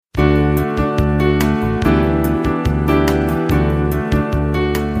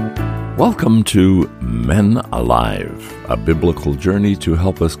Welcome to Men Alive, a biblical journey to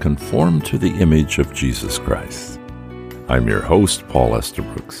help us conform to the image of Jesus Christ. I'm your host, Paul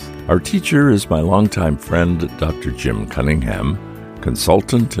Estabrooks. Our teacher is my longtime friend, Dr. Jim Cunningham,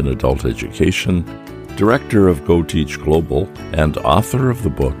 consultant in adult education, director of Go Teach Global, and author of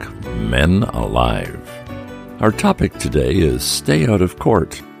the book Men Alive. Our topic today is Stay Out of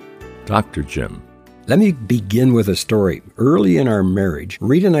Court. Dr. Jim. Let me begin with a story. Early in our marriage,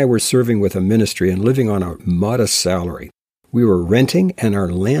 Rita and I were serving with a ministry and living on a modest salary. We were renting, and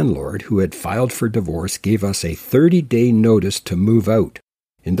our landlord, who had filed for divorce, gave us a 30-day notice to move out.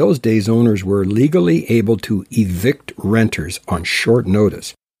 In those days, owners were legally able to evict renters on short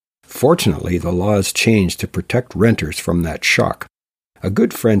notice. Fortunately, the laws changed to protect renters from that shock. A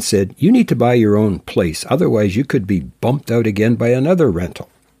good friend said, "You need to buy your own place, otherwise you could be bumped out again by another rental."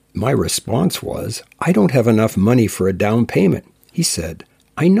 My response was, "I don't have enough money for a down payment." He said,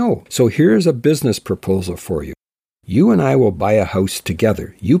 "I know, so here's a business proposal for you. You and I will buy a house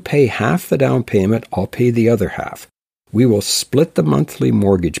together. You pay half the down payment, I'll pay the other half. We will split the monthly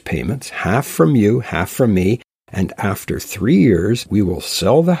mortgage payments, half from you, half from me, and after 3 years, we will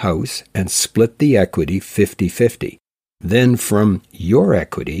sell the house and split the equity 50-50. Then from your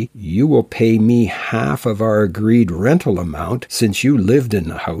equity, you will pay me half of our agreed rental amount since you lived in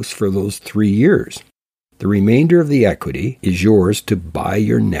the house for those 3 years. The remainder of the equity is yours to buy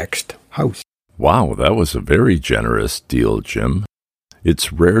your next house." Wow, that was a very generous deal, Jim.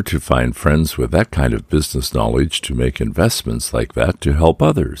 It's rare to find friends with that kind of business knowledge to make investments like that to help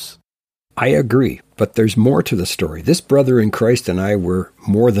others. I agree, but there's more to the story. This brother in Christ and I were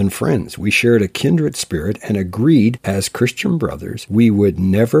more than friends. We shared a kindred spirit and agreed as Christian brothers we would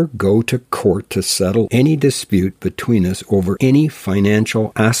never go to court to settle any dispute between us over any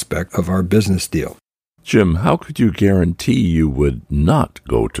financial aspect of our business deal. Jim, how could you guarantee you would not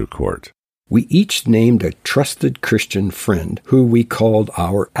go to court? We each named a trusted Christian friend who we called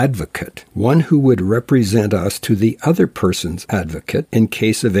our advocate, one who would represent us to the other person's advocate in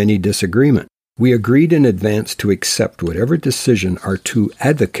case of any disagreement. We agreed in advance to accept whatever decision our two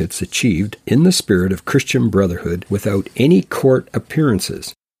advocates achieved in the spirit of Christian brotherhood without any court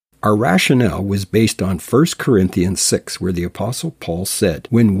appearances. Our rationale was based on 1 Corinthians 6, where the Apostle Paul said,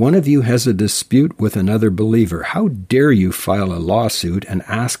 "When one of you has a dispute with another believer, how dare you file a lawsuit and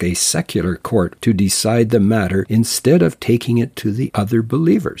ask a secular court to decide the matter instead of taking it to the other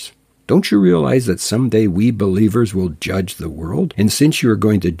believers? Don't you realize that someday we believers will judge the world? And since you are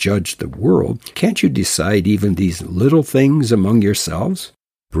going to judge the world, can't you decide even these little things among yourselves?"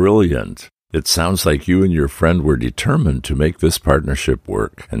 Brilliant. It sounds like you and your friend were determined to make this partnership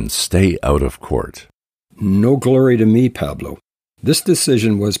work and stay out of court. No glory to me, Pablo. This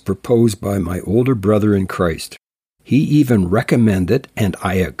decision was proposed by my older brother in Christ. He even recommended, and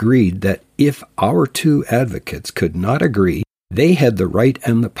I agreed, that if our two advocates could not agree, they had the right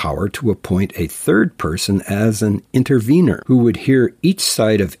and the power to appoint a third person as an intervener who would hear each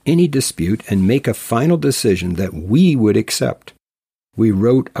side of any dispute and make a final decision that we would accept. We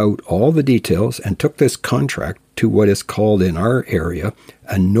wrote out all the details and took this contract to what is called in our area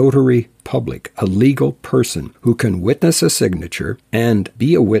a notary public, a legal person who can witness a signature and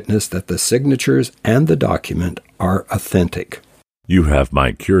be a witness that the signatures and the document are authentic. You have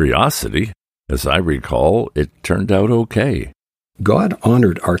my curiosity. As I recall, it turned out okay. God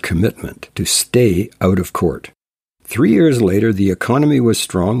honored our commitment to stay out of court. 3 years later, the economy was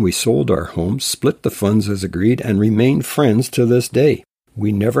strong. We sold our home, split the funds as agreed, and remained friends to this day.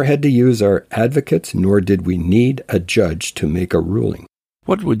 We never had to use our advocates, nor did we need a judge to make a ruling.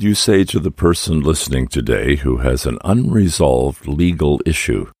 What would you say to the person listening today who has an unresolved legal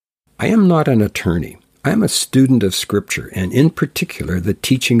issue? I am not an attorney. I am a student of Scripture, and in particular the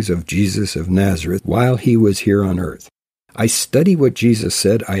teachings of Jesus of Nazareth while he was here on earth. I study what Jesus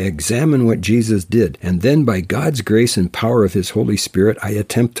said, I examine what Jesus did, and then by God's grace and power of his Holy Spirit, I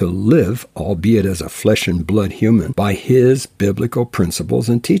attempt to live, albeit as a flesh and blood human, by his biblical principles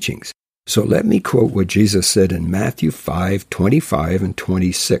and teachings. So let me quote what Jesus said in Matthew 5:25 and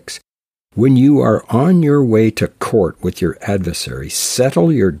 26. "When you are on your way to court with your adversary,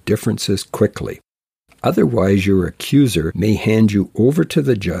 settle your differences quickly. Otherwise, your accuser may hand you over to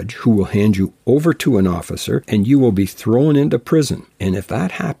the judge, who will hand you over to an officer, and you will be thrown into prison. And if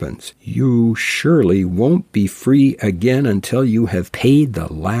that happens, you surely won't be free again until you have paid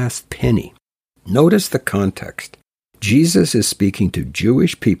the last penny." Notice the context. Jesus is speaking to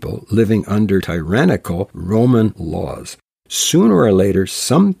Jewish people living under tyrannical Roman laws. Sooner or later,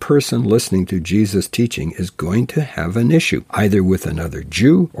 some person listening to Jesus' teaching is going to have an issue, either with another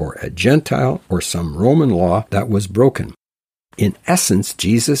Jew or a Gentile or some Roman law that was broken. In essence,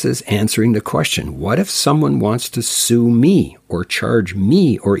 Jesus is answering the question, what if someone wants to sue me or charge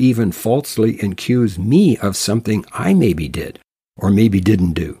me or even falsely accuse me of something I maybe did or maybe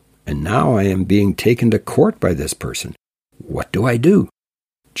didn't do? And now I am being taken to court by this person. What do I do?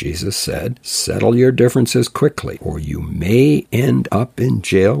 Jesus said, settle your differences quickly, or you may end up in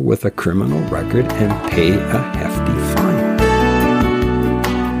jail with a criminal record and pay a hefty fine.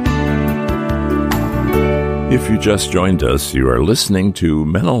 If you just joined us, you are listening to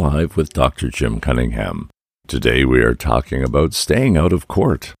Men Alive with Dr. Jim Cunningham. Today we are talking about staying out of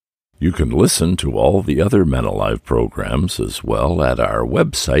court. You can listen to all the other Men Alive programs as well at our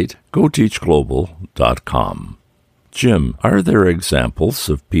website, goteachglobal.com. Jim, are there examples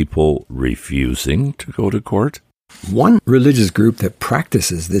of people refusing to go to court? One religious group that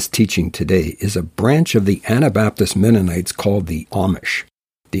practices this teaching today is a branch of the Anabaptist Mennonites called the Amish.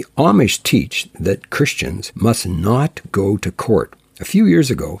 The Amish teach that Christians must not go to court. A few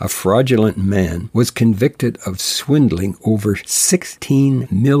years ago, a fraudulent man was convicted of swindling over $16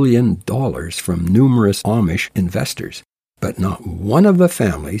 million from numerous Amish investors. But not one of the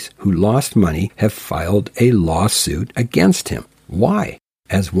families who lost money have filed a lawsuit against him. Why?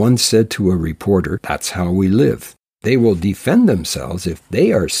 As one said to a reporter, that's how we live. They will defend themselves if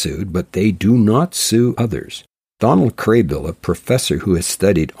they are sued, but they do not sue others. Donald Craybill, a professor who has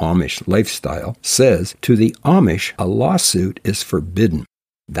studied Amish lifestyle, says, to the Amish, a lawsuit is forbidden.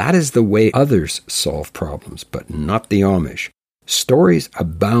 That is the way others solve problems, but not the Amish. Stories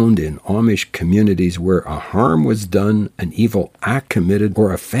abound in Amish communities where a harm was done, an evil act committed,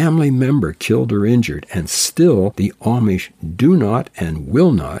 or a family member killed or injured, and still the Amish do not and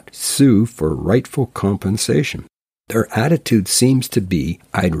will not sue for rightful compensation. Their attitude seems to be,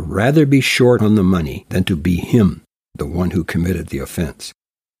 I'd rather be short on the money than to be him, the one who committed the offense.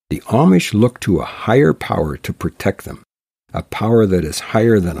 The Amish look to a higher power to protect them, a power that is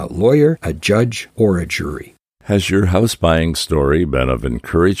higher than a lawyer, a judge, or a jury. Has your house buying story been of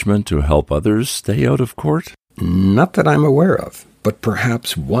encouragement to help others stay out of court? Not that I'm aware of, but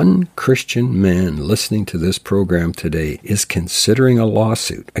perhaps one Christian man listening to this program today is considering a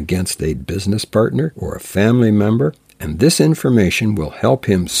lawsuit against a business partner or a family member, and this information will help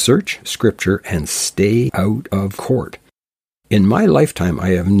him search Scripture and stay out of court. In my lifetime, I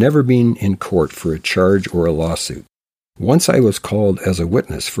have never been in court for a charge or a lawsuit. Once I was called as a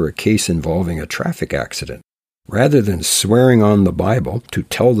witness for a case involving a traffic accident. Rather than swearing on the Bible to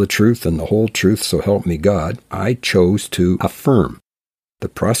tell the truth and the whole truth, so help me God, I chose to affirm. The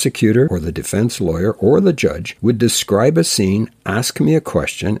prosecutor or the defense lawyer or the judge would describe a scene, ask me a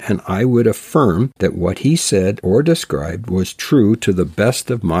question, and I would affirm that what he said or described was true to the best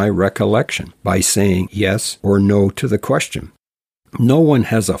of my recollection by saying yes or no to the question. No one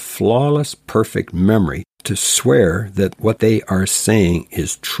has a flawless, perfect memory to swear that what they are saying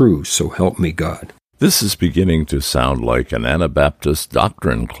is true, so help me God. This is beginning to sound like an Anabaptist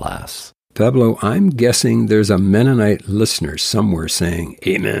doctrine class. Pablo, I'm guessing there's a Mennonite listener somewhere saying,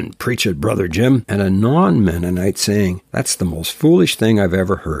 Amen, preach it, Brother Jim, and a non-Mennonite saying, that's the most foolish thing I've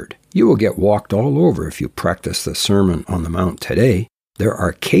ever heard. You will get walked all over if you practice the Sermon on the Mount today. There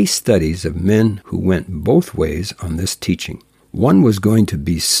are case studies of men who went both ways on this teaching. One was going to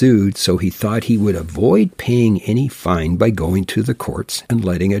be sued, so he thought he would avoid paying any fine by going to the courts and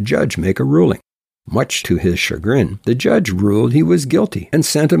letting a judge make a ruling. Much to his chagrin, the judge ruled he was guilty and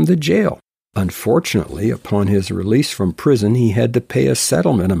sent him to jail. Unfortunately, upon his release from prison, he had to pay a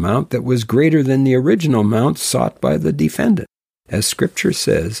settlement amount that was greater than the original amount sought by the defendant. As Scripture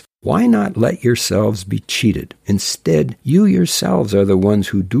says, why not let yourselves be cheated? Instead, you yourselves are the ones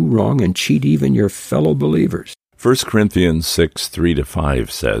who do wrong and cheat even your fellow believers. 1 Corinthians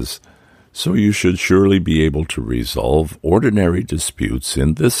 6:3-5 says, So you should surely be able to resolve ordinary disputes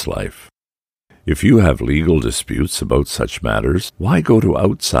in this life. If you have legal disputes about such matters, why go to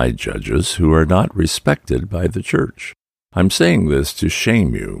outside judges who are not respected by the church? I'm saying this to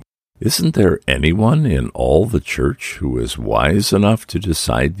shame you. Isn't there anyone in all the church who is wise enough to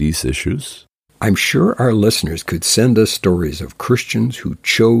decide these issues? I'm sure our listeners could send us stories of Christians who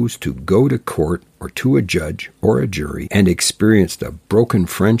chose to go to court or to a judge or a jury and experienced a broken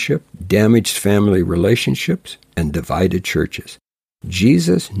friendship, damaged family relationships, and divided churches.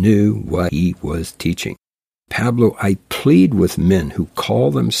 Jesus knew what he was teaching. Pablo, I plead with men who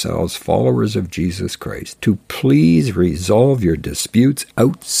call themselves followers of Jesus Christ to please resolve your disputes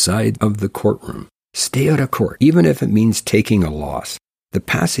outside of the courtroom. Stay out of court, even if it means taking a loss. The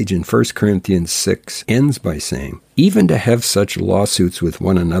passage in 1 Corinthians 6 ends by saying, even to have such lawsuits with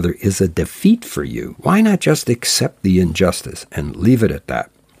one another is a defeat for you. Why not just accept the injustice and leave it at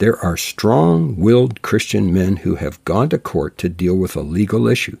that? There are strong-willed Christian men who have gone to court to deal with a legal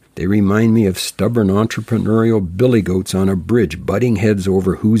issue. They remind me of stubborn entrepreneurial billy goats on a bridge butting heads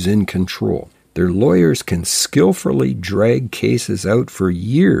over who's in control. Their lawyers can skillfully drag cases out for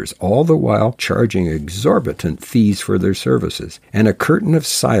years, all the while charging exorbitant fees for their services, and a curtain of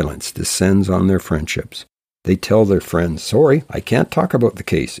silence descends on their friendships. They tell their friends, "Sorry, I can't talk about the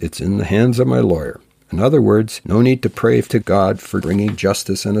case. It's in the hands of my lawyer." In other words, no need to pray to God for bringing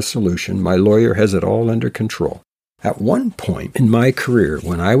justice and a solution. My lawyer has it all under control. At one point in my career,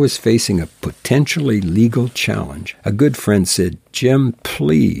 when I was facing a potentially legal challenge, a good friend said, "Jim,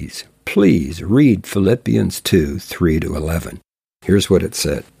 please read Philippians 2, 3-11. Here's what it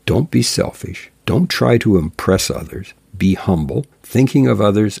said. Don't be selfish. Don't try to impress others. Be humble, thinking of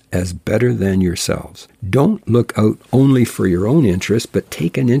others as better than yourselves. Don't look out only for your own interest, but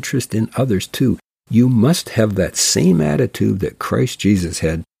take an interest in others too. You must have that same attitude that Christ Jesus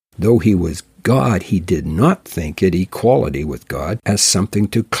had. Though he was God, he did not think it equality with God as something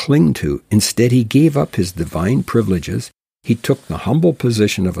to cling to. Instead, he gave up his divine privileges. He took the humble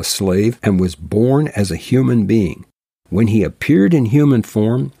position of a slave and was born as a human being. When he appeared in human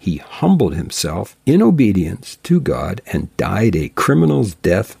form, he humbled himself in obedience to God and died a criminal's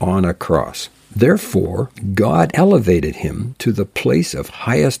death on a cross. Therefore, God elevated him to the place of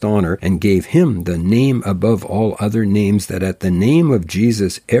highest honor and gave him the name above all other names, that at the name of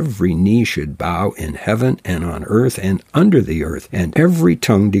Jesus every knee should bow in heaven and on earth and under the earth, and every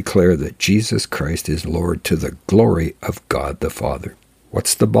tongue declare that Jesus Christ is Lord, to the glory of God the Father.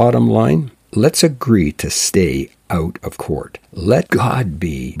 What's the bottom line? Let's agree to stay out of court. Let God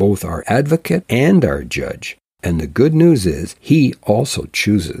be both our advocate and our judge. And the good news is, he also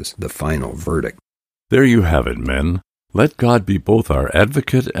chooses the final verdict. There you have it, men. Let God be both our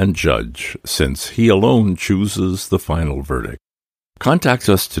advocate and judge, since he alone chooses the final verdict. Contact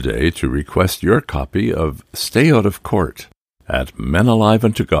us today to request your copy of Stay Out of Court at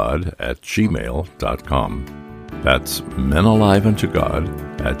menaliveuntogod@gmail.com. That's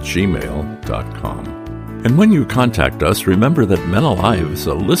menaliveuntogod@gmail.com. And when you contact us, remember that Men Alive is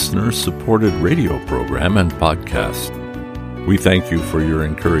a listener-supported radio program and podcast. We thank you for your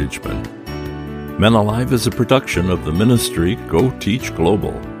encouragement. Men Alive is a production of the ministry Go Teach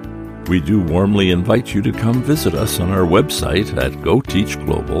Global. We do warmly invite you to come visit us on our website at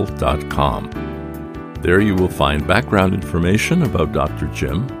goteachglobal.com. There you will find background information about Dr.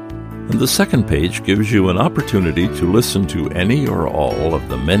 Jim, and the second page gives you an opportunity to listen to any or all of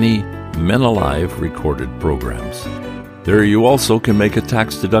the many Men Alive recorded programs. There you also can make a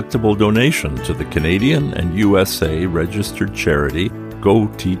tax-deductible donation to the Canadian and USA registered charity Go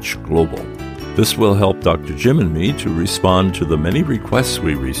Teach Global. This will help Dr. Jim and me to respond to the many requests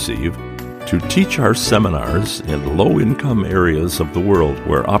we receive to teach our seminars in low-income areas of the world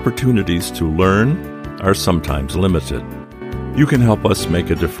where opportunities to learn are sometimes limited. You can help us make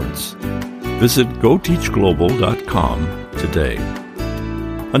a difference. Visit goteachglobal.com today.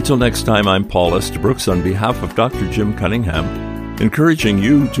 Until next time, I'm Paul Estabrooks on behalf of Dr. Jim Cunningham, encouraging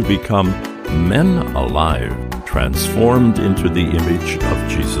you to become men alive, transformed into the image of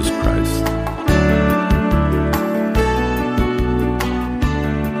Jesus Christ.